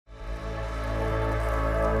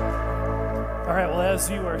All right, well, as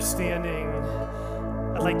you are standing,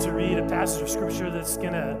 I'd like to read a passage of scripture that's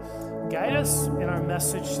going to guide us in our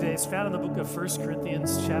message today. It's found in the book of 1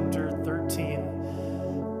 Corinthians chapter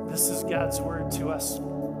 13. This is God's word to us.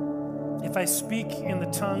 If I speak in the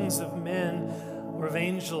tongues of men or of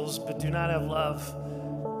angels, but do not have love,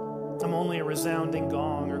 I'm only a resounding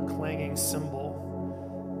gong or clanging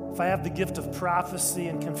cymbal. If I have the gift of prophecy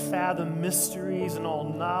and can fathom mysteries and all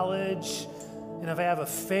knowledge, and if I have a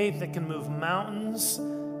faith that can move mountains,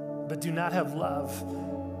 but do not have love,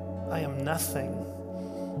 I am nothing.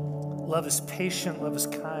 Love is patient, love is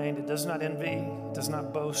kind. It does not envy, it does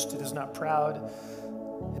not boast, it is not proud.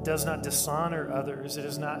 It does not dishonor others. It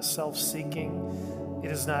is not self-seeking. It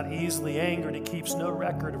is not easily angered. It keeps no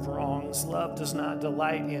record of wrongs. Love does not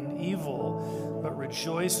delight in evil, but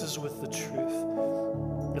rejoices with the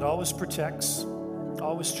truth. It always protects,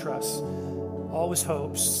 always trusts, always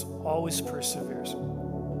hopes, always perseveres.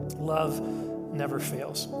 Love never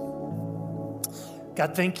fails.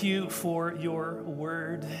 God, thank you for your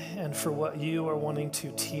word and for what you are wanting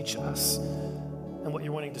to teach us and what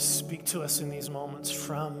you're wanting to speak to us in these moments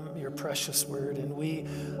from your precious word. And we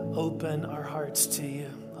open our hearts to you.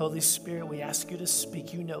 Holy Spirit, we ask you to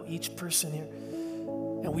speak. You know each person here.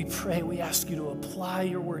 And we pray, we ask you to apply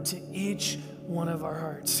your word to each one of our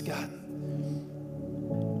hearts, God.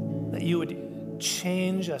 That you would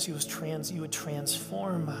change us, you would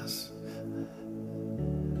transform us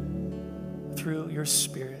through your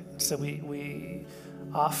Spirit. So we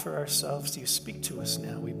offer ourselves to you. Speak to us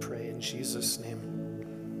now, we pray in Jesus'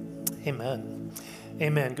 name. Amen.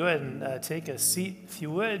 Amen. Go ahead and take a seat if you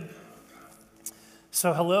would.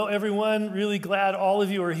 So hello, everyone. Really glad all of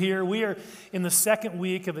you are here. We are in the second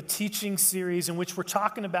week of a teaching series in which we're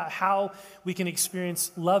talking about how we can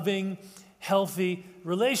experience loving, healthy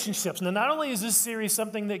relationships. Now, not only is this series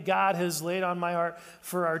something that God has laid on my heart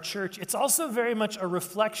for our church, it's also very much a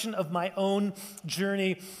reflection of my own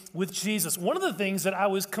journey with Jesus. One of the things that I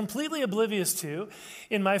was completely oblivious to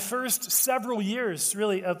in my first several years,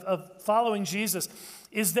 really, of following Jesus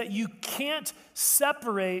is that you can't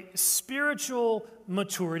separate spiritual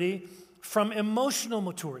maturity from emotional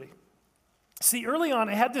maturity. See, early on,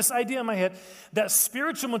 I had this idea in my head that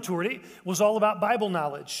spiritual maturity was all about Bible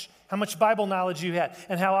knowledge, how much Bible knowledge you had,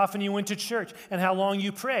 and how often you went to church, and how long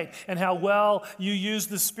you prayed, and how well you used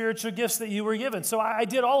the spiritual gifts that you were given. So I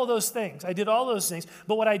did all of those things.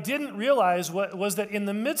 But what I didn't realize was that in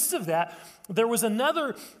the midst of that, there was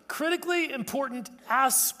another critically important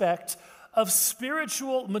aspect of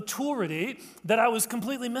spiritual maturity that I was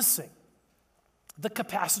completely missing: the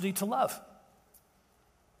capacity to love.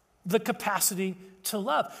 The capacity to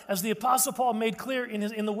love. As the Apostle Paul made clear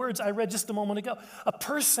in the words I read just a moment ago, a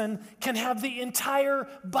person can have the entire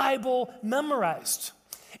Bible memorized,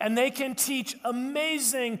 and they can teach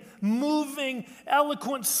amazing, moving,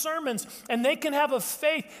 eloquent sermons, and they can have a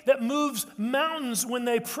faith that moves mountains when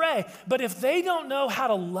they pray. But if they don't know how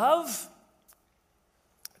to love,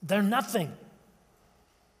 they're nothing.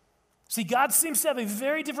 See, God seems to have a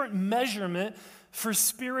very different measurement for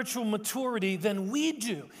spiritual maturity than we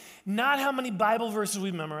do. Not how many Bible verses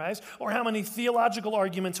we memorize or how many theological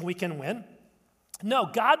arguments we can win. No,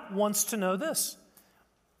 God wants to know this: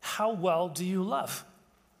 how well do you love?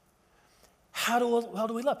 How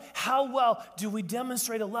do we love? How well do we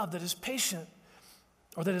demonstrate a love that is patient,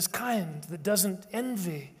 or that is kind, that doesn't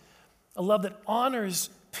envy, a love that honors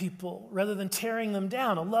people rather than tearing them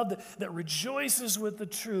down, a love that rejoices with the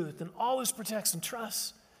truth and always protects and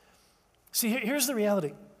trusts? See, here's the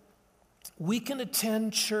reality. We can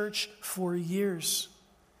attend church for years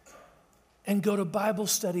and go to Bible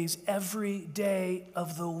studies every day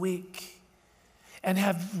of the week and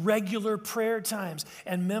have regular prayer times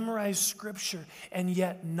and memorize scripture and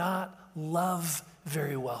yet not love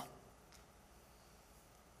very well.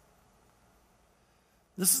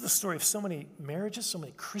 This is the story of so many marriages, so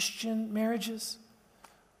many Christian marriages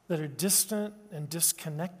that are distant and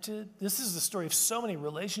disconnected. This is the story of so many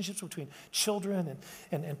relationships between children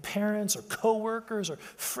and parents or coworkers or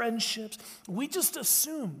friendships. We just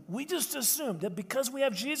assume that because we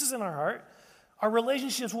have Jesus in our heart, our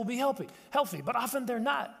relationships will be healthy. But often they're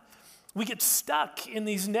not. We get stuck in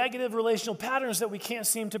these negative relational patterns that we can't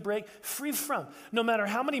seem to break free from, no matter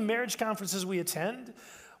how many marriage conferences we attend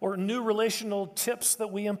or new relational tips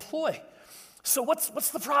that we employ. So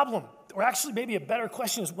what's the problem? Or actually, maybe a better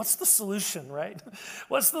question is, what's the solution, right?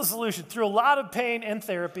 What's the solution? Through a lot of pain and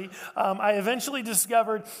therapy, I eventually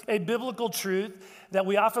discovered a biblical truth that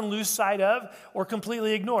we often lose sight of or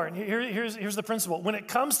completely ignore. And here's the principle. When it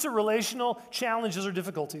comes to relational challenges or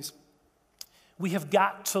difficulties, we have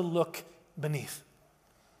got to look beneath.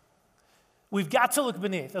 We've got to look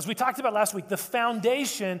beneath. As we talked about last week, the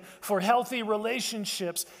foundation for healthy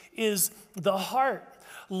relationships is the heart.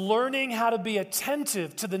 Learning how to be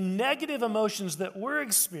attentive to the negative emotions that we're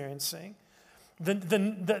experiencing,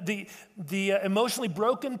 the emotionally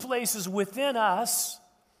broken places within us.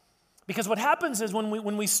 Because what happens is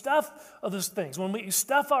when we stuff those things, when we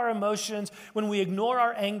stuff our emotions, when we ignore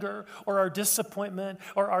our anger or our disappointment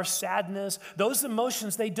or our sadness, those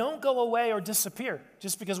emotions, they don't go away or disappear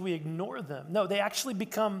just because we ignore them. No, they actually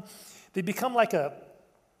become like a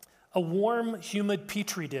warm, humid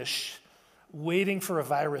petri dish waiting for a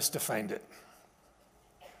virus to find it.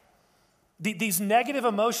 These negative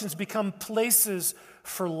emotions become places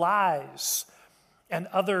for lies and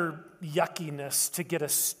other yuckiness to get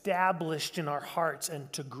established in our hearts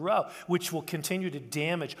and to grow, which will continue to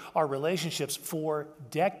damage our relationships for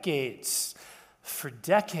decades. For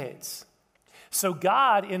decades. So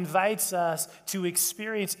God invites us to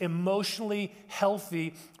experience emotionally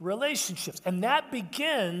healthy relationships. And that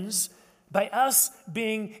begins by us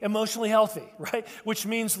being emotionally healthy, right? Which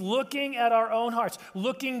means looking at our own hearts,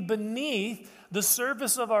 looking beneath the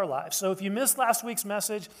surface of our lives. So if you missed last week's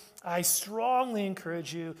message, I strongly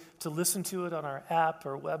encourage you to listen to it on our app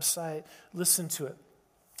or website. Listen to it.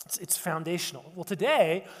 It's foundational. Well,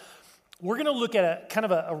 today, we're going to look at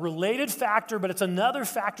a related factor, but it's another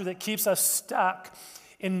factor that keeps us stuck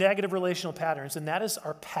in negative relational patterns, and that is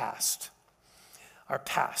our past. Our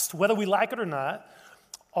past. Whether we like it or not,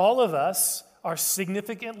 all of us are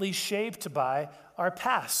significantly shaped by our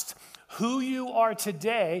past. Who you are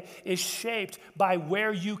today is shaped by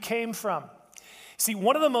where you came from. See,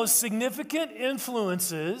 one of the most significant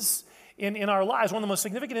influences in our lives, one of the most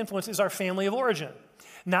significant influences is our family of origin.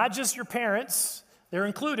 Not just your parents, they're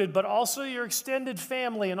included, but also your extended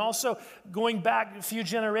family and also going back a few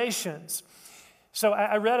generations. So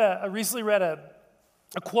I recently read a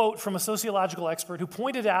quote from a sociological expert who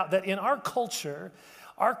pointed out that in our culture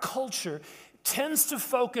tends to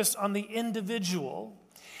focus on the individual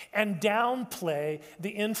and downplay the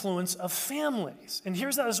influence of families. And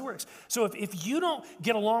here's how this works. So if you don't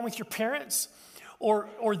get along with your parents or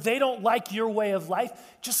they don't like your way of life,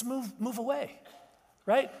 just move away,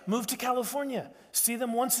 right? Move to California. See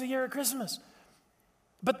them once a year at Christmas.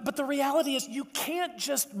 But the reality is you can't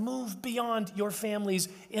just move beyond your family's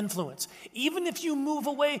influence, even if you move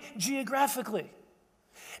away geographically.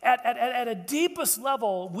 At a deepest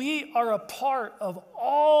level, we are a part of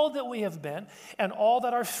all that we have been and all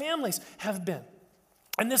that our families have been.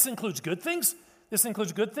 And this includes good things. This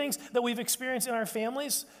includes good things that we've experienced in our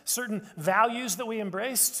families, certain values that we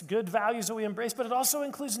embraced, good values that we embraced, but it also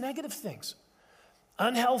includes negative things.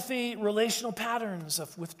 Unhealthy relational patterns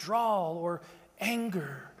of withdrawal or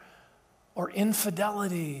anger or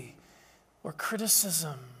infidelity or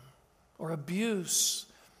criticism or abuse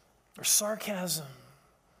or sarcasm.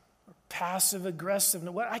 Passive aggressive.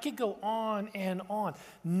 I could go on and on.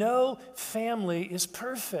 No family is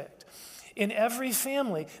perfect. In every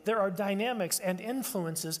family, there are dynamics and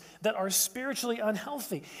influences that are spiritually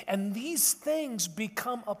unhealthy. And these things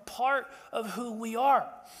become a part of who we are.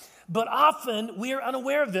 But often, we are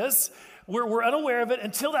unaware of this. We're unaware of it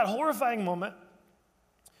until that horrifying moment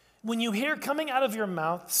when you hear coming out of your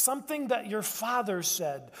mouth something that your father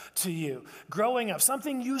said to you growing up,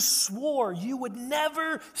 something you swore you would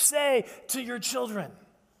never say to your children.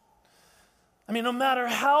 I mean, no matter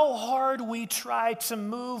how hard we try to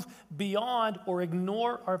move beyond or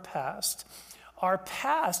ignore our past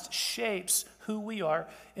shapes who we are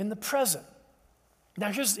in the present.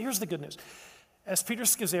 Now, here's the good news. As Peter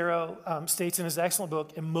Scazzero states in his excellent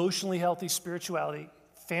book, Emotionally Healthy Spirituality,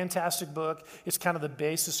 fantastic book. It's kind of the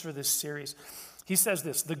basis for this series. He says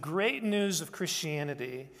this: the great news of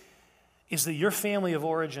Christianity is that your family of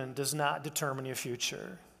origin does not determine your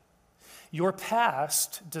future. Your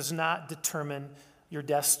past does not determine your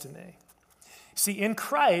destiny. See, in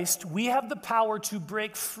Christ, we have the power to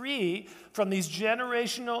break free from these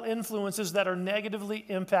generational influences that are negatively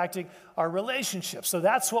impacting our relationships. So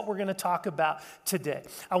that's what we're going to talk about today.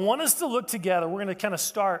 I want us to look together. We're going to kind of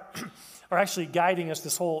start, or actually guiding us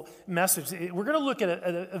this whole message. We're going to look at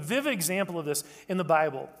a vivid example of this in the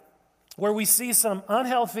Bible, where we see some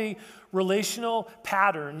unhealthy relational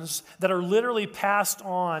patterns that are literally passed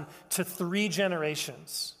on to three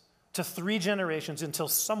generations until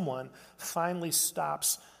someone finally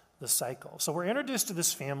stops the cycle. So we're introduced to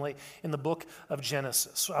this family in the book of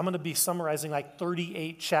Genesis. So I'm going to be summarizing like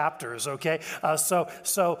 38 chapters, okay? So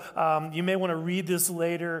you may want to read this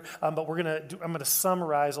later, but I'm going to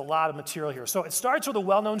summarize a lot of material here. So it starts with a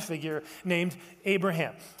well-known figure named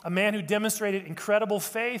Abraham, a man who demonstrated incredible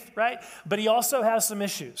faith, right? But he also has some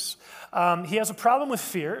issues. He has a problem with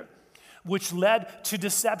fear, which led to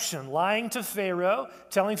deception, lying to Pharaoh,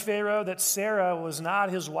 telling Pharaoh that Sarah was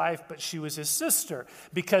not his wife, but she was his sister,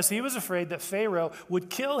 because he was afraid that Pharaoh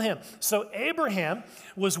would kill him. So Abraham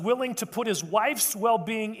was willing to put his wife's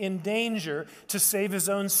well-being in danger to save his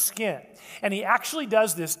own skin. And he actually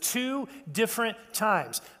does this 2 different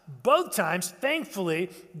times. Both times,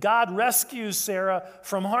 thankfully, God rescues Sarah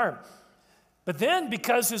from harm. But then,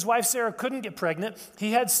 because his wife Sarah couldn't get pregnant,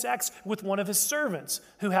 he had sex with one of his servants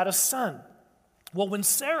who had a son. Well, when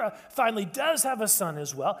Sarah finally does have a son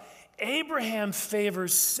as well, Abraham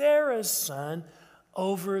favors Sarah's son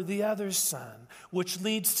over the other son, which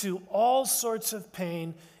leads to all sorts of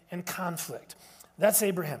pain and conflict. That's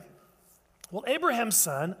Abraham. Well, Abraham's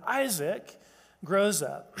son, Isaac, grows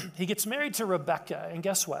up. He gets married to Rebekah, and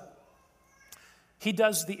guess what? He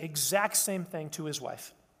does the exact same thing to his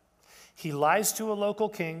wife. He lies to a local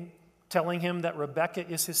king, telling him that Rebekah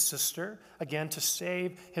is his sister, again, to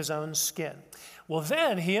save his own skin. Well,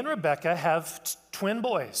 then he and Rebekah have twin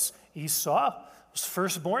boys. Esau was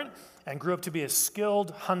firstborn and grew up to be a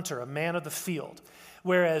skilled hunter, a man of the field.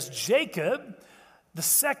 Whereas Jacob, the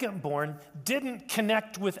secondborn, didn't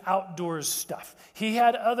connect with outdoors stuff. He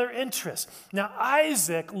had other interests. Now,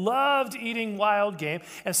 Isaac loved eating wild game,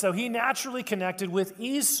 and so he naturally connected with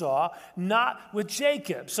Esau, not with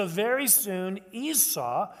Jacob. So very soon,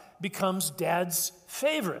 Esau becomes Dad's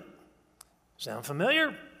favorite. Sound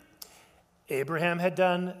familiar? Abraham had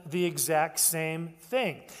done the exact same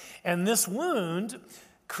thing. And this wound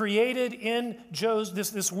created in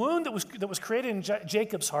this wound that was created in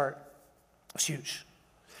Jacob's heart was huge.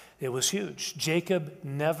 It was huge. Jacob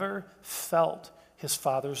never felt his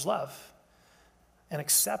father's love and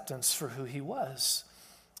acceptance for who he was.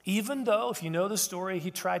 Even though, if you know the story,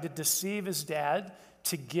 he tried to deceive his dad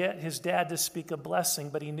to get his dad to speak a blessing,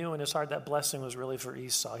 but he knew in his heart that blessing was really for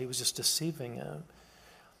Esau. He was just deceiving him.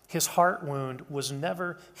 His heart wound was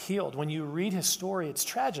never healed. When you read his story, it's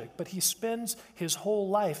tragic, but he spends his whole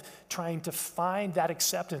life trying to find that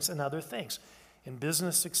acceptance in other things, in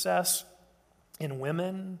business success, in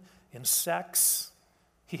women, in sex.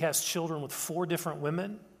 He has children with 4 different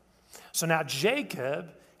women. So now Jacob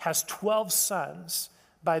has 12 sons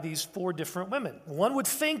by these 4 different women. One would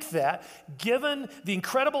think that, given the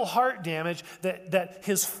incredible heart damage that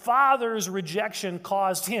his father's rejection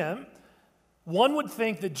caused him, one would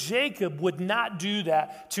think that Jacob would not do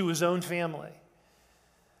that to his own family.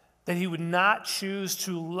 That he would not choose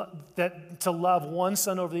to love one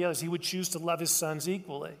son over the others. He would choose to love his sons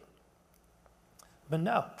equally. But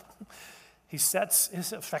no, he sets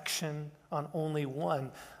his affection on only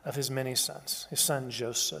one of his many sons, his son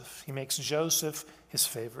Joseph. He makes Joseph his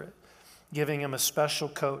favorite, giving him a special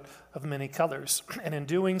coat of many colors. And in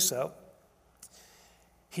doing so,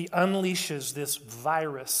 he unleashes this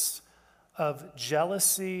virus of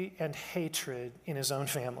jealousy and hatred in his own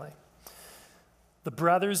family. The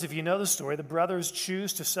brothers, if you know the story, the brothers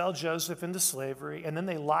choose to sell Joseph into slavery, and then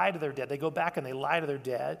they lie to their dad. They go back and they lie to their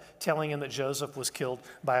dad, telling him that Joseph was killed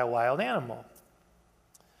by a wild animal.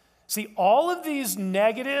 See, all of these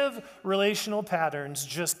negative relational patterns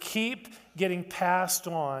just keep getting passed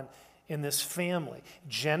on in this family,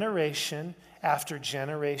 generation after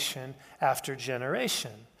generation after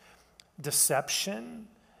generation. Deception,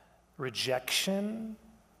 rejection,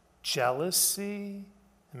 jealousy,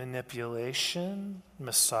 manipulation,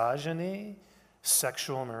 misogyny,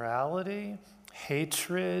 sexual immorality,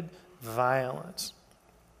 hatred, violence.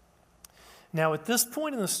 Now, at this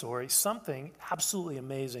point in the story, something absolutely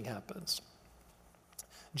amazing happens.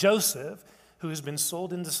 Joseph, who has been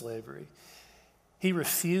sold into slavery, he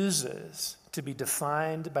refuses to be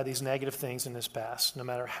defined by these negative things in his past, no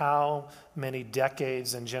matter how many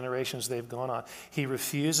decades and generations they've gone on. He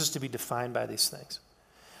refuses to be defined by these things.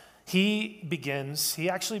 He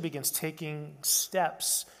actually begins taking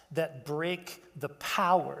steps that break the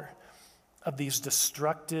power of these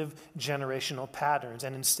destructive generational patterns.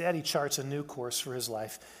 And instead, he charts a new course for his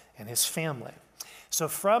life and his family. So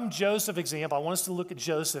from Joseph's example, I want us to look at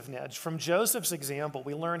Joseph now. From Joseph's example,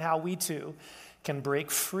 we learn how we too can break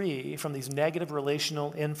free from these negative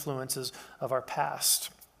relational influences of our past.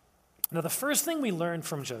 Now, the first thing we learn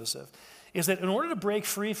from Joseph is that in order to break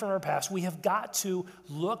free from our past, we have got to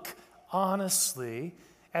look honestly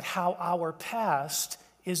at how our past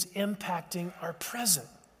is impacting our present.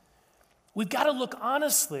 We've got to look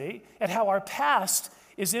honestly at how our past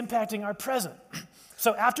is impacting our present.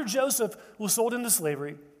 So after Joseph was sold into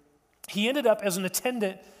slavery, he ended up as an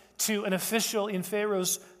attendant to an official in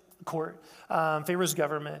Pharaoh's court, Pharaoh's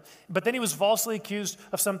government. But then he was falsely accused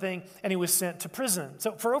of something and he was sent to prison.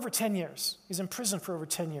 So for over 10 years, he's in prison for over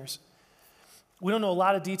 10 years. We don't know a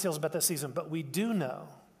lot of details about that season, but we do know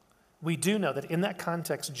we do know that in that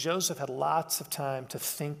context, Joseph had lots of time to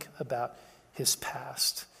think about his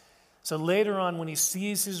past. So later on, when he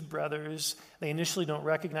sees his brothers, they initially don't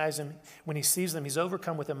recognize him. When he sees them, he's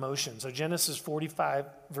overcome with emotion. So Genesis 45,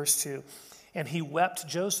 verse 2, and he wept,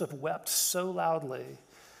 Joseph wept so loudly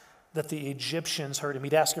that the Egyptians heard him.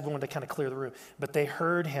 He'd ask everyone to kind of clear the room, but they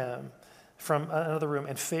heard him from another room,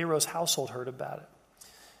 and Pharaoh's household heard about it.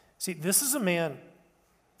 See, this is a man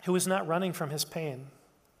who is not running from his pain.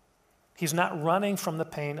 He's not running from the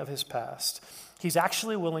pain of his past. He's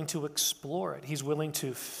actually willing to explore it. He's willing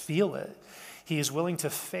to feel it. He is willing to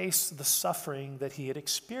face the suffering that he had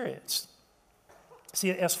experienced.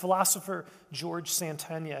 See, as philosopher George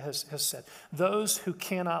Santayana has said, those who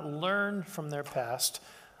cannot learn from their past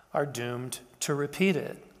are doomed to repeat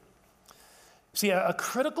it. See, a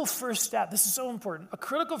critical first step, this is so important, a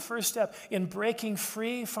critical first step in breaking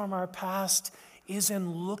free from our past is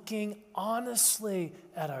in looking honestly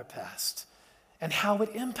at our past and how it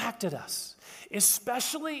impacted us,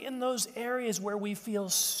 especially in those areas where we feel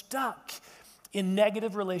stuck in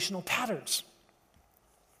negative relational patterns.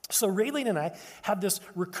 So Raylene and I have this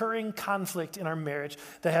recurring conflict in our marriage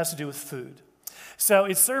that has to do with food. So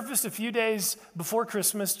it surfaced a few days before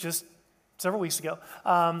Christmas, just several weeks ago,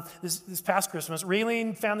 this past Christmas.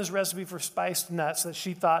 Raylene found this recipe for spiced nuts that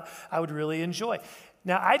she thought I would really enjoy.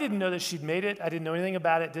 Now, I didn't know that she'd made it. I didn't know anything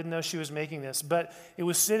about it, didn't know she was making this, but it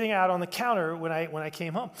was sitting out on the counter when I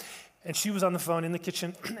came home. And she was on the phone in the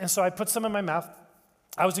kitchen, and so I put some in my mouth.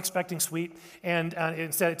 I was expecting sweet, and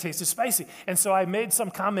instead it tasted spicy. And so I made some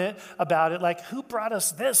comment about it, like, who brought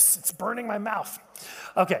us this? It's burning my mouth.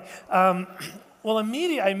 Okay. Well,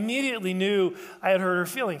 I immediately knew I had hurt her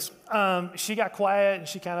feelings. She got quiet, and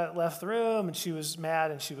she kind of left the room, and she was mad,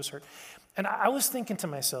 and she was hurt. And I was thinking to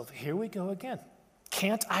myself, here we go again.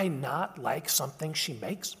 Can't I not like something she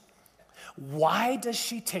makes? Why does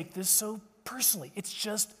she take this so personally? It's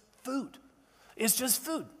just food. It's just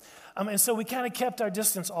food. And so we kind of kept our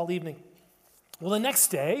distance all evening. Well, the next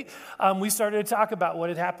day, we started to talk about what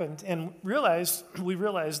had happened and we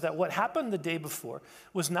realized that what happened the day before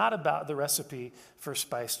was not about the recipe for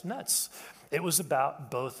spiced nuts. It was about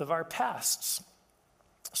both of our pasts.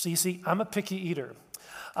 So you see, I'm a picky eater.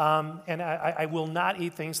 And I will not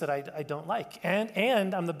eat things that I don't like.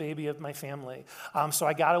 And I'm the baby of my family. So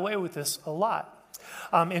I got away with this a lot.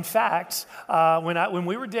 In fact, when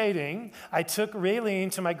we were dating, I took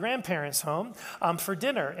Raylene to my grandparents' home for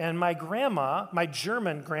dinner. And my grandma, my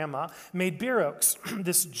German grandma, made Bierocks,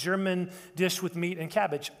 this German dish with meat and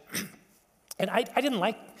cabbage. And I didn't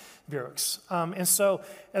like Bierocks. And so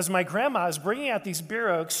as my grandma is bringing out these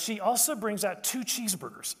Bierocks, she also brings out 2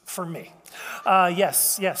 cheeseburgers for me.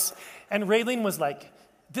 Yes. And Raylene was like,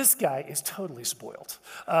 this guy is totally spoiled.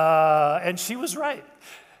 And she was right.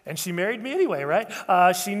 And she married me anyway, right?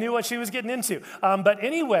 She knew what she was getting into. But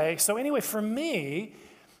anyway, for me,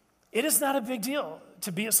 it is not a big deal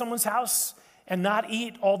to be at someone's house and not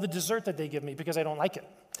eat all the dessert that they give me because I don't like it.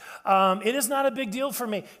 It is not a big deal for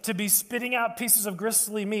me to be spitting out pieces of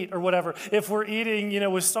gristly meat or whatever if we're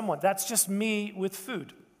eating, with someone. That's just me with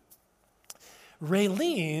food.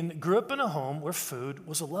 Raylene grew up in a home where food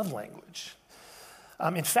was a love language.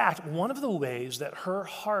 In fact, one of the ways that her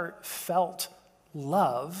heart felt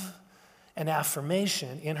love and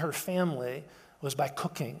affirmation in her family was by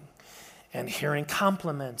cooking and hearing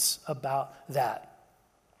compliments about that.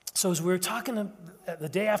 So as we were talking the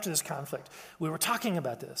day after this conflict, we were talking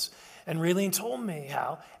about this, and Raylene told me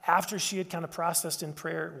how after she had kind of processed in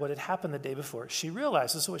prayer what had happened the day before, she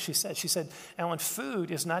realized, this is what she said. She said, Alan,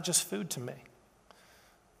 food is not just food to me.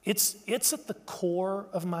 It's at the core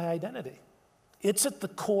of my identity. It's at the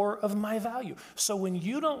core of my value. So when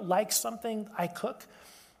you don't like something I cook,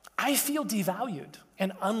 I feel devalued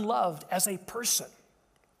and unloved as a person.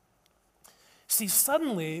 See,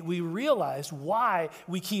 suddenly we realized why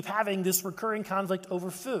we keep having this recurring conflict over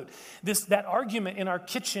food. That argument in our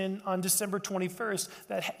kitchen on December 21st,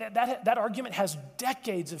 that argument has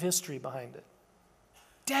decades of history behind it.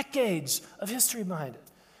 Decades of history behind it.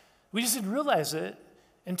 We just didn't realize it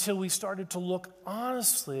until we started to look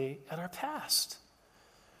honestly at our past.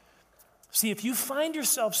 See, if you find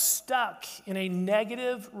yourself stuck in a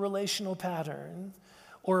negative relational pattern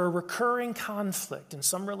or a recurring conflict in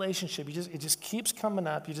some relationship, it just keeps coming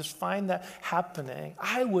up, you just find that happening,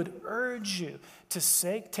 I would urge you to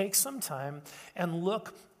take some time and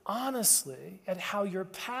look honestly at how your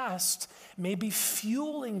past may be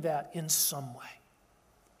fueling that in some way.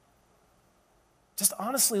 Just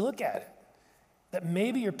honestly look at it. That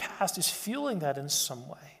maybe your past is fueling that in some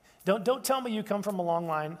way. Don't tell me you come from a long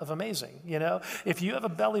line of amazing, you know? If you have a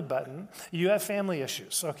belly button, you have family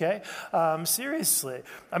issues, okay? Seriously.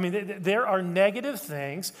 I mean, there are negative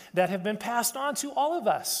things that have been passed on to all of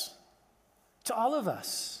us. To all of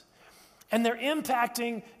us. And they're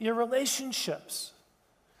impacting your relationships.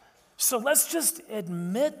 So let's just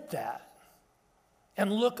admit that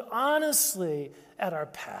and look honestly at our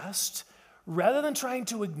past rather than trying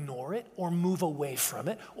to ignore it or move away from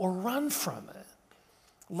it or run from it.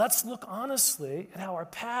 Let's look honestly at how our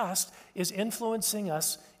past is influencing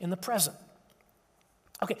us in the present.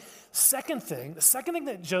 Okay, the second thing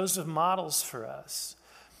that Joseph models for us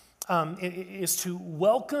is to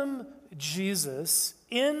welcome Jesus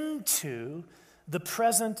into the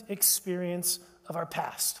present experience of our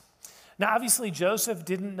past. Now, obviously, Joseph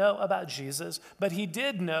didn't know about Jesus, but he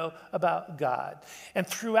did know about God. And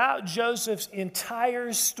throughout Joseph's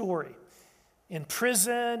entire story, in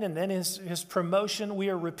prison and then his promotion, we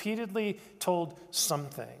are repeatedly told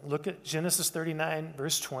something. Look at Genesis 39,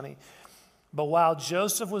 verse 20. But while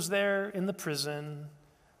Joseph was there in the prison,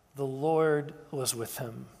 the Lord was with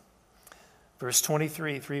him. Verse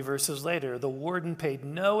 23, 3 verses later, the warden paid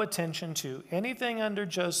no attention to anything under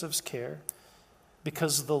Joseph's care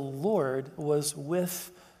because the Lord was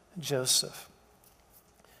with Joseph.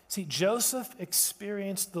 See, Joseph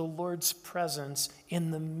experienced the Lord's presence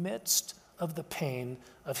in the midst of the pain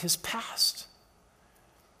of his past.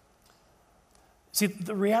 See,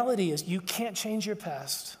 the reality is you can't change your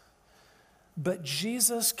past, but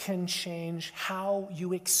Jesus can change how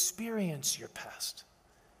you experience your past.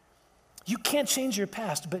 You can't change your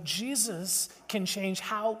past, but Jesus can change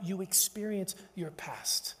how you experience your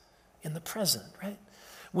past in the present, right?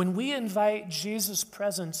 When we invite Jesus'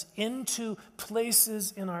 presence into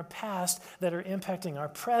places in our past that are impacting our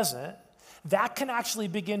present, that can actually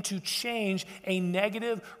begin to change a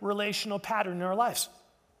negative relational pattern in our lives.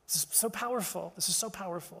 This is so powerful. This is so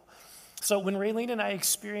powerful. So when Raylene and I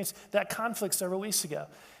experienced that conflict several weeks ago,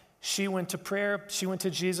 she went to prayer, she went to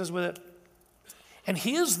Jesus with it, and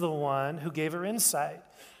he is the one who gave her insight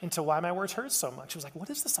into why my words hurt so much. She was like, what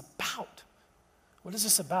is this about? What is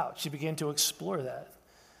this about? She began to explore that.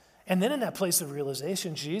 And then in that place of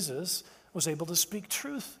realization, Jesus was able to speak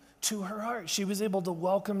truth to her heart. She was able to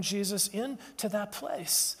welcome Jesus into that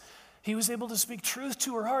place. He was able to speak truth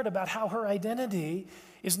to her heart about how her identity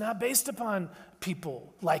is not based upon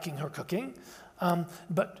people liking her cooking,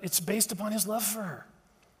 but it's based upon his love for her,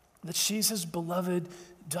 that she's his beloved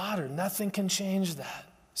daughter. Nothing can change that.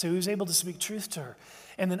 So he was able to speak truth to her.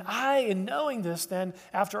 And then in knowing this, then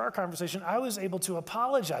after our conversation, I was able to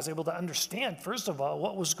apologize, able to understand, first of all,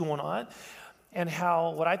 what was going on and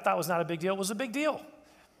how what I thought was not a big deal was a big deal.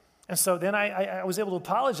 And so then I was able to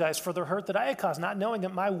apologize for the hurt that I had caused, not knowing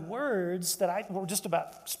that my words were just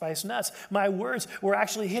about spice nuts. My words were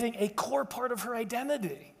actually hitting a core part of her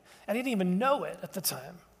identity. I didn't even know it at the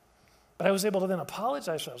time. But I was able to then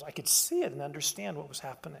apologize for it. I could see it and understand what was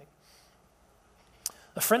happening.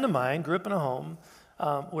 A friend of mine grew up in a home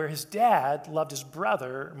where his dad loved his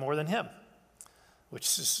brother more than him, which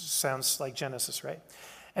sounds like Genesis, right?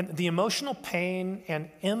 And the emotional pain and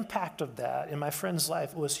impact of that in my friend's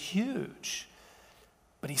life was huge.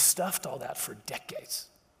 But he stuffed all that for decades.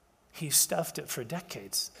 He stuffed it for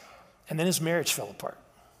decades. And then his marriage fell apart.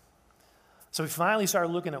 So we finally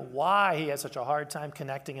started looking at why he had such a hard time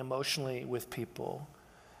connecting emotionally with people.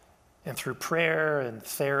 And through prayer and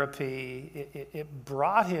therapy, it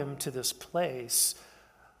brought him to this place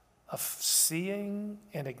of seeing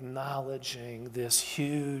and acknowledging this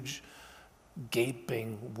huge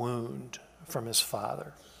gaping wound from his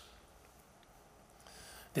father.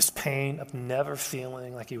 This pain of never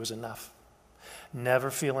feeling like he was enough,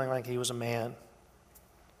 never feeling like he was a man.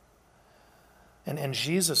 And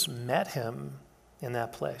Jesus met him in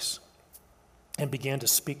that place and began to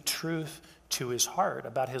speak truth to his heart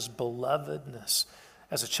about his belovedness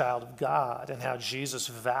as a child of God and how Jesus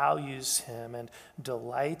values him and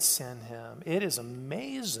delights in him. It is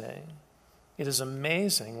amazing. It is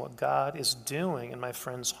amazing what God is doing in my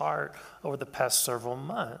friend's heart over the past several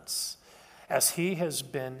months as he has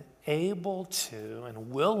been able to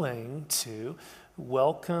and willing to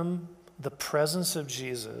welcome the presence of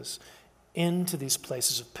Jesus into these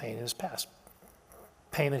places of pain in his past.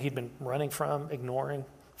 Pain that he'd been running from, ignoring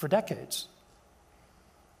for decades.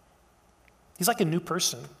 He's like a new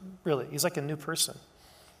person, really. He's like a new person.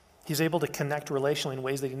 He's able to connect relationally in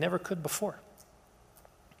ways that he never could before.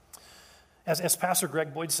 As Pastor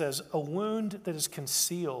Greg Boyd says, a wound that is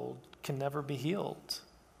concealed can never be healed.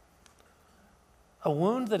 A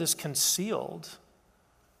wound that is concealed,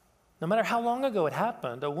 no matter how long ago it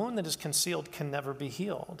happened, a wound that is concealed can never be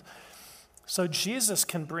healed. So Jesus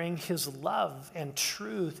can bring his love and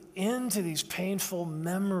truth into these painful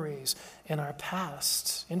memories in our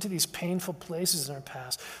past, into these painful places in our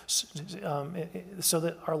past, so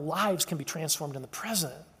that our lives can be transformed in the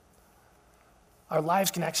present. Our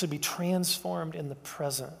lives can actually be transformed in the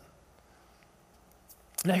present.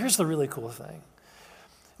 Now, here's the really cool thing.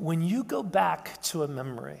 When you go back to a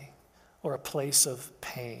memory or a place of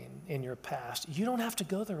pain in your past, you don't have to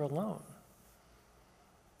go there alone.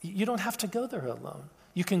 You don't have to go there alone.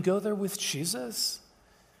 You can go there with Jesus,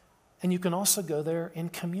 and you can also go there in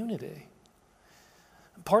community.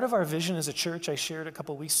 Part of our vision as a church, I shared a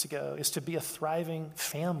couple weeks ago, is to be a thriving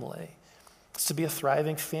family. It's to be a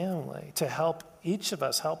thriving family, to help each of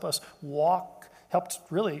us, help us walk,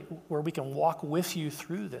 really where we can walk with you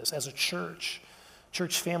through this as a church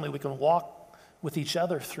family. We can walk with each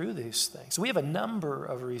other through these things. We have a number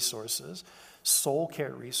of resources, soul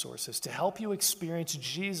care resources, to help you experience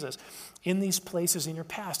Jesus in these places in your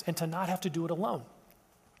past and to not have to do it alone.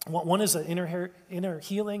 One is an inner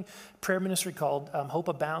healing prayer ministry called Hope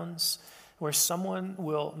Abounds, where someone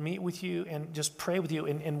will meet with you and just pray with you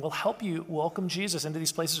and will help you welcome Jesus into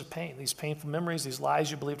these places of pain, these painful memories, these lies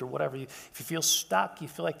you believed or whatever. If you feel stuck, you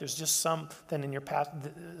feel like there's just something in your past,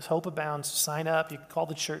 Hope Abounds, sign up. You can call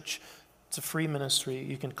the church. It's a free ministry.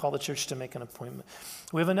 You can call the church to make an appointment.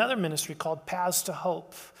 We have another ministry called Paths to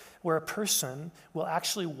Hope, where a person will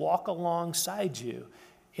actually walk alongside you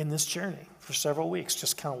in this journey for several weeks,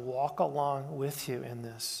 just kind of walk along with you in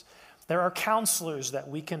this. There are counselors that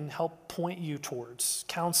we can help point you towards,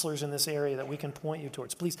 counselors in this area that we can point you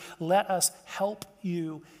towards. Please let us help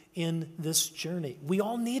you in this journey. We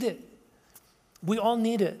all need it. We all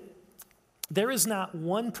need it. There is not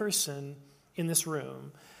one person in this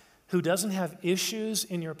room who doesn't have issues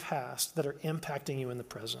in your past that are impacting you in the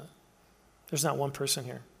present. There's not one person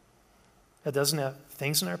here that doesn't have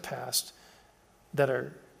things in our past that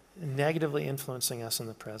are negatively influencing us in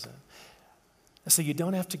the present. So you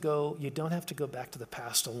don't have to go back to the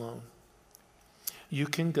past alone. You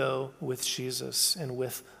can go with Jesus and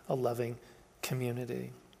with a loving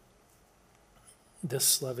community.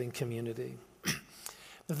 This loving community.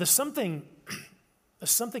 There's something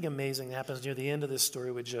amazing that happens near the end of this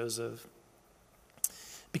story with Joseph.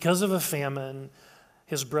 Because of a famine,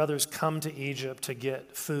 his brothers come to Egypt to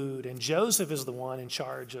get food, and Joseph is the one in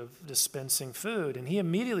charge of dispensing food, and he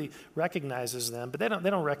immediately recognizes them, but they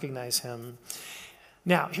don't recognize him.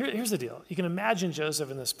 Now, here's the deal. You can imagine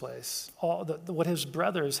Joseph in this place, what his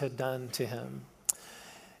brothers had done to him,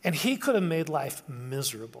 and he could have made life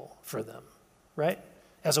miserable for them, right?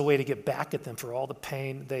 As a way to get back at them for all the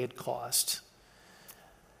pain they had caused.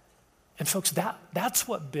 And folks, that's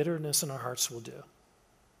what bitterness in our hearts will do.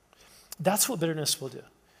 That's what bitterness will do.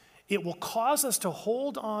 It will cause us to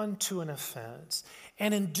hold on to an offense.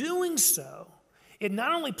 And in doing so, it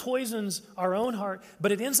not only poisons our own heart,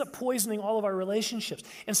 but it ends up poisoning all of our relationships.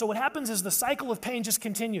 And so what happens is the cycle of pain just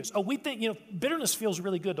continues. We think, bitterness feels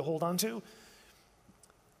really good to hold on to,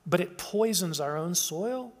 but it poisons our own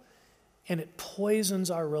soil and it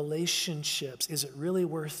poisons our relationships. Is it really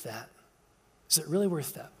worth that? Is it really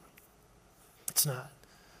worth that? It's not.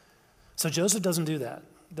 So Joseph doesn't do that.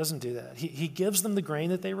 He gives them the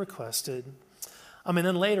grain that they requested. And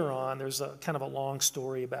then later on, there's a kind of a long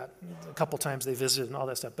story about a couple times they visited and all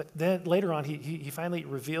that stuff. But then later on, he finally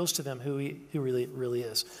reveals to them who he really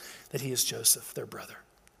is, that he is Joseph, their brother.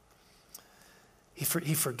 He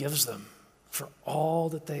forgives them for all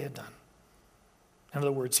that they had done. In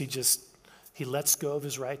other words, he lets go of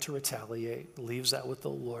his right to retaliate, leaves that with the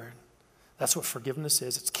Lord. That's what forgiveness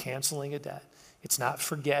is. It's canceling a debt. It's not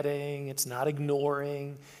forgetting. It's not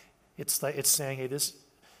ignoring. It's saying, hey,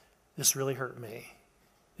 this really hurt me.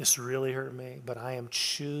 This really hurt me, but I am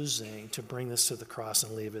choosing to bring this to the cross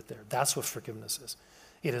and leave it there. That's what forgiveness is.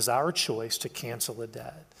 It is our choice to cancel a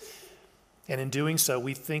debt. And in doing so,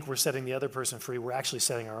 we think we're setting the other person free. We're actually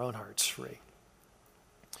setting our own hearts free.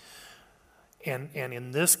 And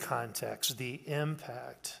in this context, the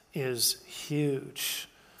impact is huge.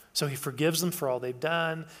 So he forgives them for all they've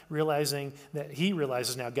done, realizing that he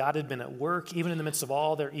realizes now God had been at work. Even in the midst of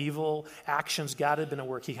all their evil actions, God had been at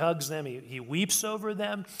work. He hugs them. He weeps over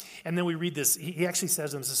them. And then we read this. He actually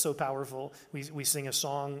says, and this is so powerful. We sing a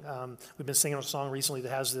song. We've been singing a song recently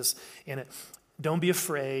that has this in it. Don't be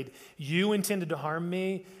afraid. You intended to harm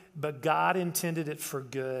me, but God intended it for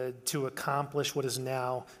good to accomplish what is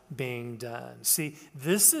now being done. See,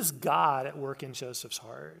 this is God at work in Joseph's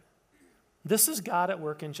heart. This is God at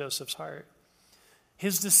work in Joseph's heart.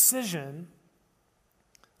 His decision,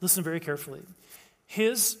 listen very carefully,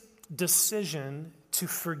 his decision to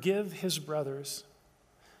forgive his brothers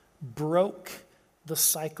broke the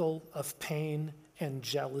cycle of pain and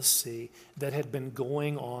jealousy that had been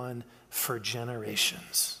going on for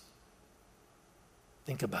generations.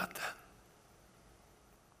 Think about that.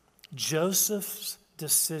 Joseph's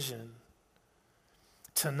decision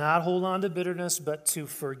to not hold on to bitterness, but to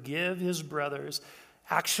forgive his brothers,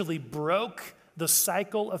 actually broke the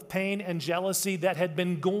cycle of pain and jealousy that had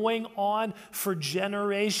been going on for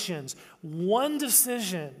generations. One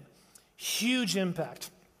decision, huge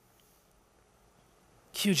impact.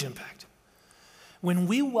 Huge impact. When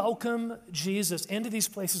we welcome Jesus into these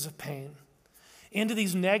places of pain, into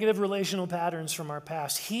these negative relational patterns from our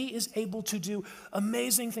past, he is able to do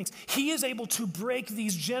amazing things. He is able to break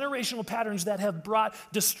these generational patterns that have brought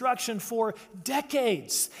destruction for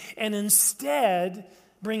decades, and instead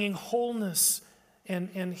bringing wholeness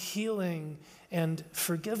and healing and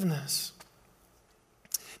forgiveness.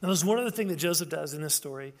 Now, there's one other thing that Joseph does in this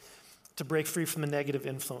story to break free from the negative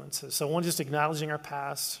influences. So one, just acknowledging our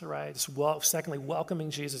past, right? Secondly,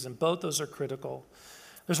 welcoming Jesus, and both those are critical.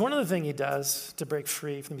 There's one other thing he does to break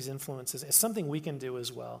free from these influences. It's something we can do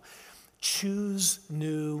as well. Choose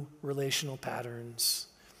new relational patterns.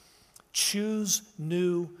 Choose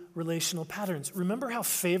new relational patterns. Remember how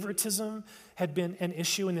favoritism had been an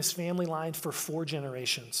issue in this family line for 4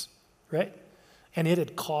 generations, right? And it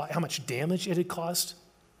had caused, how much damage it had caused?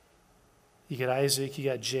 You got Isaac, you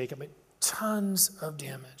got Jacob, tons of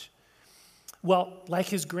damage. Well, like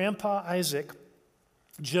his grandpa Isaac,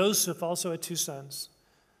 Joseph also had 2 sons,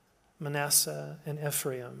 Manasseh and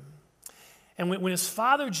Ephraim. And when his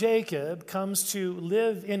father Jacob comes to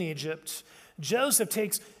live in Egypt, Joseph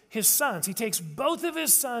takes his sons, he takes both of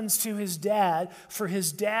his sons to his dad for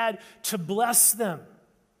his dad to bless them.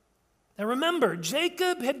 Now remember,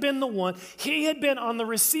 Jacob had been the one, he had been on the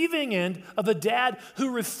receiving end of a dad who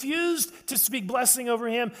refused to speak blessing over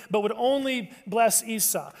him, but would only bless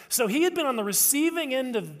Esau. So he had been on the receiving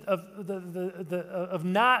end of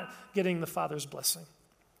not getting the father's blessing.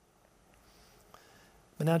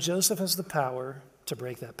 But now Joseph has the power to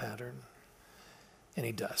break that pattern, and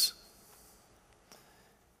he does.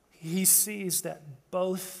 He sees that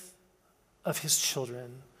both of his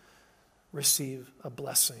children receive a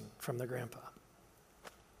blessing from their grandpa.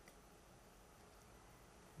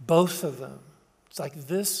 Both of them. It's like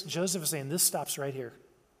this, Joseph is saying, this stops right here.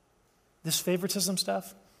 This favoritism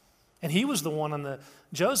stuff. And he was the one on the,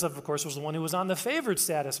 Joseph, of course, was the one who was on the favored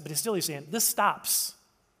status, but he's saying, this stops.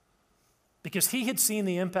 Because he had seen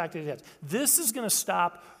the impact it had. This is going to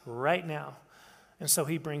stop right now. And so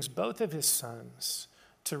he brings both of his sons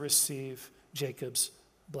to receive Jacob's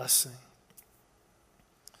blessing.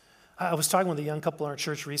 I was talking with a young couple in our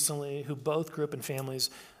church recently who both grew up in families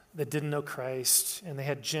that didn't know Christ, and they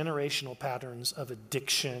had generational patterns of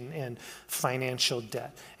addiction and financial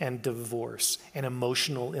debt and divorce and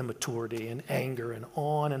emotional immaturity and anger and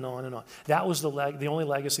on and on and on. That was the only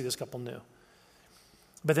legacy this couple knew.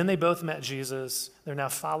 But then they both met Jesus. They're now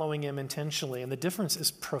following him intentionally, and the difference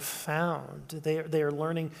is profound. They are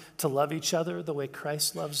learning to love each other the way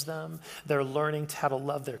Christ loves them. They're learning how to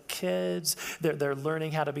love their kids. They're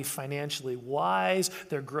learning how to be financially wise.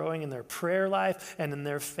 They're growing in their prayer life and in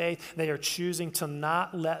their faith. They are choosing to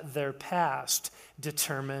not let their past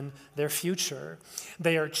determine their future.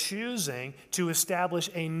 They are choosing to establish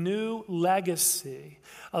a new legacy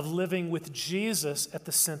of living with Jesus at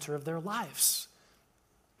the center of their lives.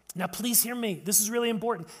 Now, please hear me. This is really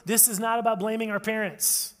important. This is not about blaming our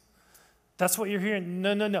parents. That's what you're hearing.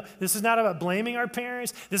 No. This is not about blaming our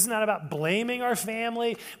parents. This is not about blaming our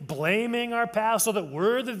family, blaming our past so that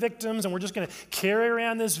we're the victims and we're just going to carry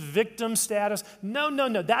around this victim status.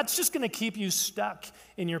 No. That's just going to keep you stuck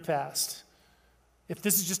in your past. If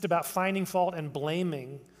this is just about finding fault and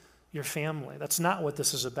blaming your family, that's not what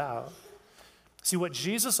this is about. See, what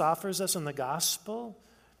Jesus offers us in the gospel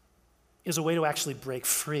is a way to actually break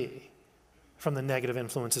free from the negative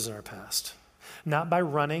influences in our past. Not by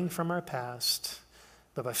running from our past,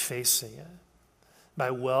 but by facing it,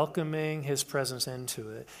 by welcoming his presence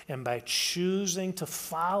into it, and by choosing to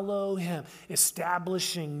follow him,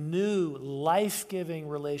 establishing new, life-giving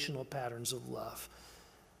relational patterns of love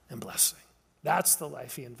and blessing. That's the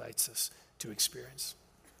life he invites us to experience,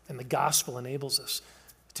 and the gospel enables us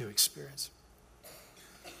to experience.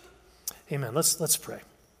 Amen. Let's pray.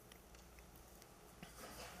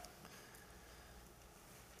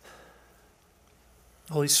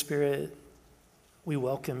 Holy Spirit, we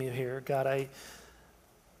welcome you here. God, I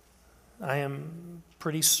am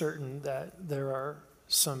pretty certain that there are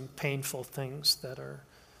some painful things that are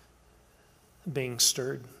being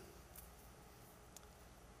stirred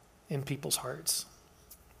in people's hearts.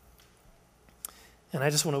 And I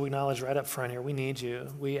just want to acknowledge right up front here, we need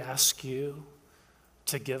you. We ask you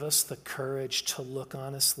to give us the courage to look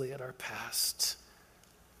honestly at our past,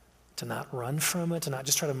 to not run from it, to not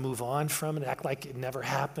just try to move on from it, act like it never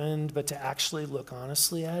happened, but to actually look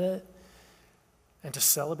honestly at it and to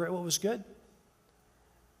celebrate what was good,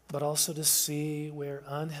 but also to see where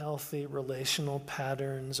unhealthy relational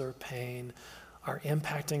patterns or pain are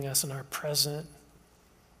impacting us in our present.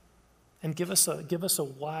 And give us a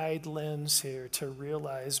wide lens here to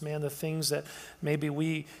realize, man, the things that maybe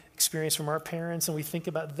we experience from our parents and we think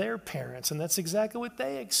about their parents, and that's exactly what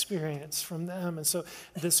they experience from them. And so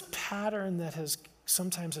this pattern that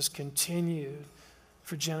sometimes has continued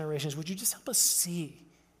for generations, would you just help us see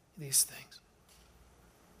these things?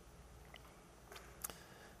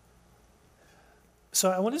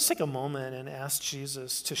 So I want to just take a moment and ask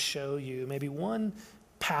Jesus to show you maybe one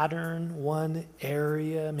pattern, one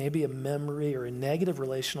area, maybe a memory or a negative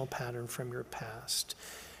relational pattern from your past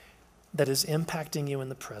that is impacting you in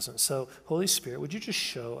the present. So, Holy Spirit, would you just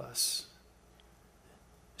show us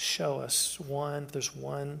one, if there's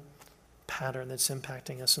one pattern that's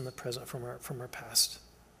impacting us in the present from our past.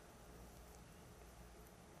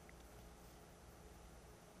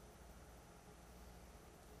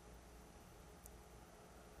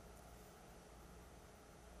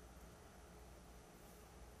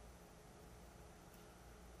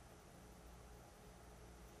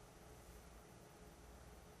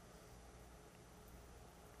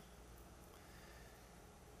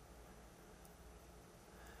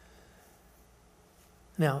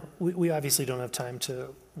 Now, we obviously don't have time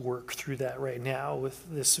to work through that right now with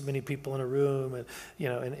this many people in a room and,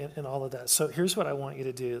 and all of that. So here's what I want you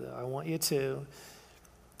to do, though. I want you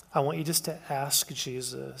just to ask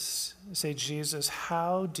Jesus, say, Jesus,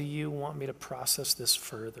 how do you want me to process this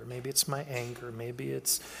further? Maybe it's my anger, maybe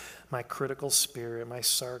it's my critical spirit, my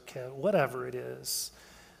sarcasm, whatever it is.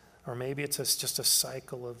 Or maybe it's just a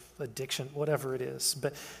cycle of addiction, whatever it is.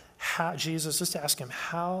 But Jesus, just ask him,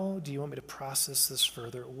 how do you want me to process this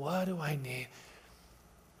further? What do I need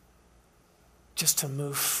just to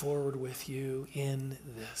move forward with you in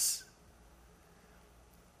this?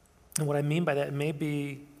 And what I mean by that, it may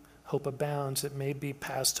be hope abounds, it may be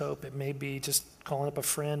past hope, it may be just calling up a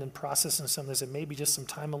friend and processing some of this, it may be just some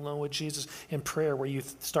time alone with Jesus in prayer where you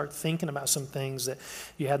start thinking about some things that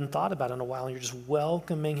you hadn't thought about in a while, and you're just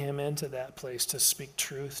welcoming him into that place to speak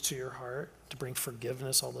truth to your heart, to bring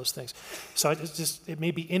forgiveness, all those things. So it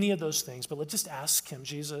may be any of those things, but let's just ask him,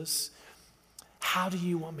 Jesus, how do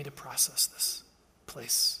you want me to process this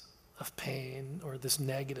place of pain or this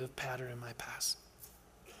negative pattern in my past?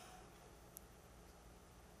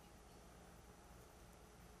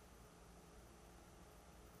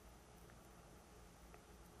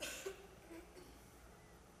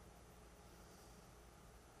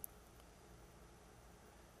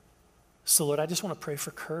 So, Lord, I just want to pray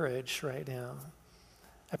for courage right now.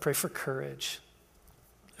 I pray for courage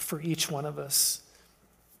for each one of us.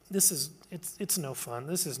 It's no fun.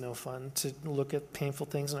 This is no fun to look at painful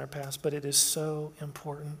things in our past, but it is so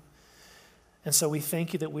important. And so we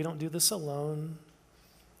thank you that we don't do this alone.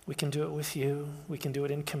 We can do it with you. We can do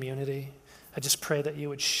it in community. I just pray that you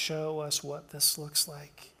would show us what this looks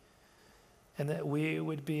like, and that we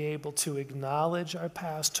would be able to acknowledge our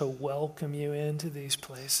past, to welcome you into these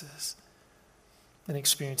places, and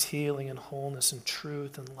experience healing and wholeness and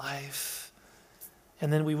truth and life.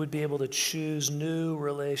 And then we would be able to choose new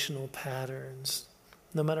relational patterns.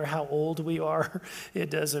 No matter how old we are,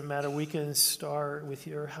 it doesn't matter. We can start with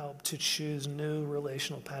your help to choose new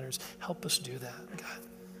relational patterns. Help us do that, God.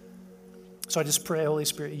 So I just pray, Holy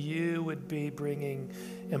Spirit, you would be bringing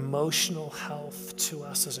emotional health to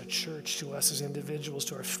us as a church, to us as individuals,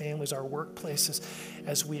 to our families, our workplaces,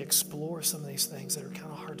 as we explore some of these things that are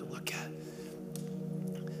kind of hard to look at.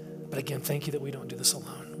 But again, thank you that we don't do this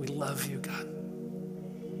alone. We love you, God.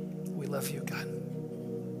 We love you, God.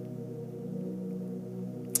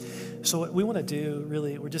 So what we want to do,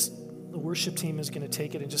 really, the worship team is going to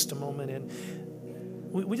take it in just a moment, and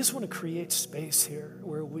we just want to create space here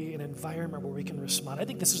an environment where we can respond. I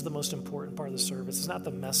think this is the most important part of the service. It's not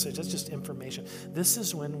the message, that's just information. This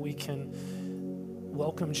is when we can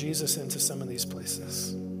welcome Jesus into some of these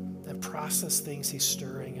places and process things he's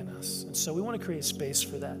stirring in us. And so we want to create space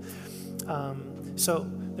for that. So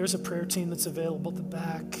there's a prayer team that's available at the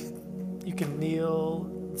back. You can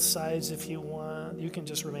kneel sides if you want. You can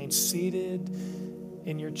just remain seated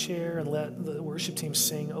in your chair and let the worship team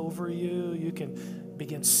sing over you. You can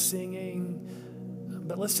begin singing.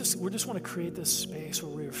 But we just want to create this space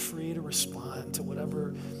where we're free to respond to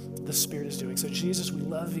whatever the Spirit is doing. So Jesus, we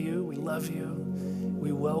love you. We love you.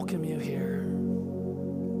 We welcome you here.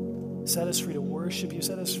 Set us free to worship you.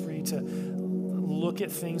 Set us free to look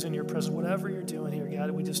at things in your presence, whatever you're doing here,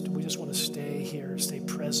 God, we just want to stay here, stay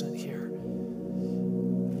present here.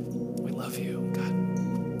 We love you, God.